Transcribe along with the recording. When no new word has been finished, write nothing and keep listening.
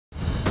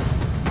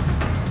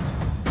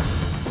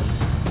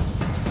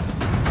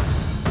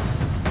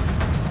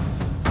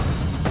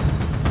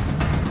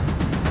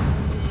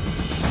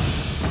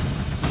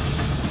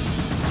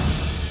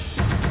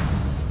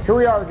Here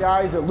we are,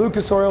 guys, at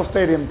Lucas Oil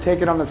Stadium,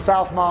 taking on the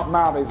Southmont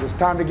Mounties. It's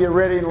time to get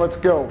ready and let's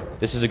go.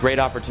 This is a great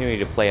opportunity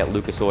to play at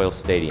Lucas Oil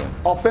Stadium.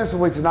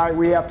 Offensively tonight,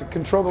 we have to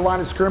control the line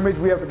of scrimmage.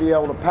 We have to be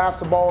able to pass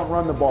the ball and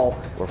run the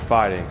ball. We're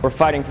fighting. We're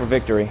fighting for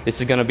victory. This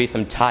is going to be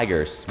some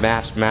Tigers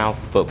smash mouth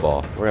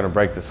football. We're going to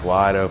break this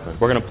wide open.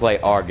 We're going to play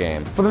our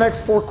game. For the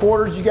next 4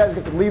 quarters, you guys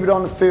get to leave it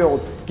on the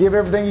field. Give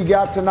everything you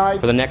got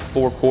tonight. For the next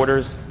 4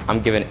 quarters,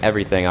 I'm giving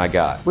everything I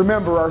got.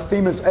 Remember, our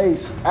theme is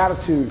ACE,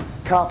 attitude,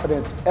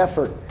 confidence,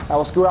 effort. Now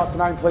let's go out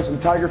tonight and play some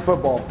Tiger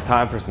football.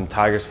 Time for some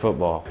Tigers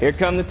football. Here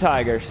come the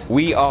Tigers.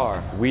 We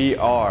are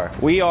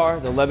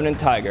the Lebanon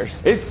Tigers.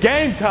 It's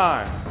game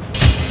time!